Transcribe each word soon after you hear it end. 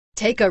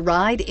Take a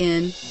ride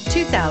in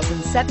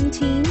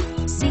 2017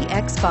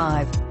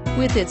 CX-5.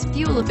 With its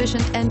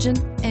fuel-efficient engine,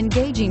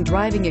 engaging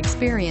driving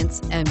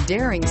experience, and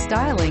daring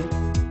styling,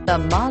 the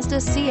Mazda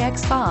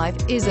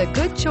CX-5 is a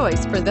good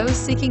choice for those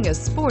seeking a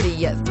sporty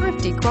yet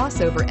thrifty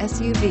crossover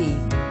SUV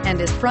and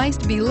is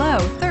priced below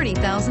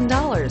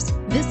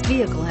 $30,000. This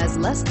vehicle has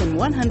less than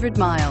 100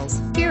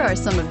 miles. Here are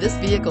some of this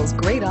vehicle's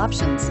great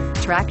options: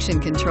 traction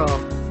control,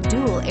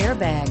 dual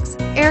airbags,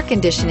 air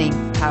conditioning,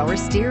 power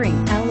steering,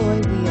 alloy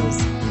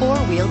wheels,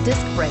 four-wheel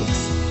disc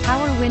brakes,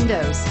 power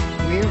windows,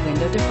 rear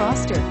window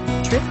defroster,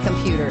 trip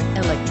computer,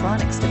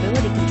 electronic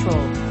stability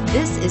control.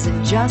 This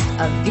isn't just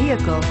a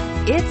vehicle,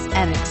 it's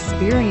an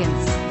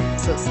experience.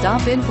 So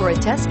stop in for a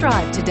test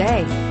drive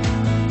today.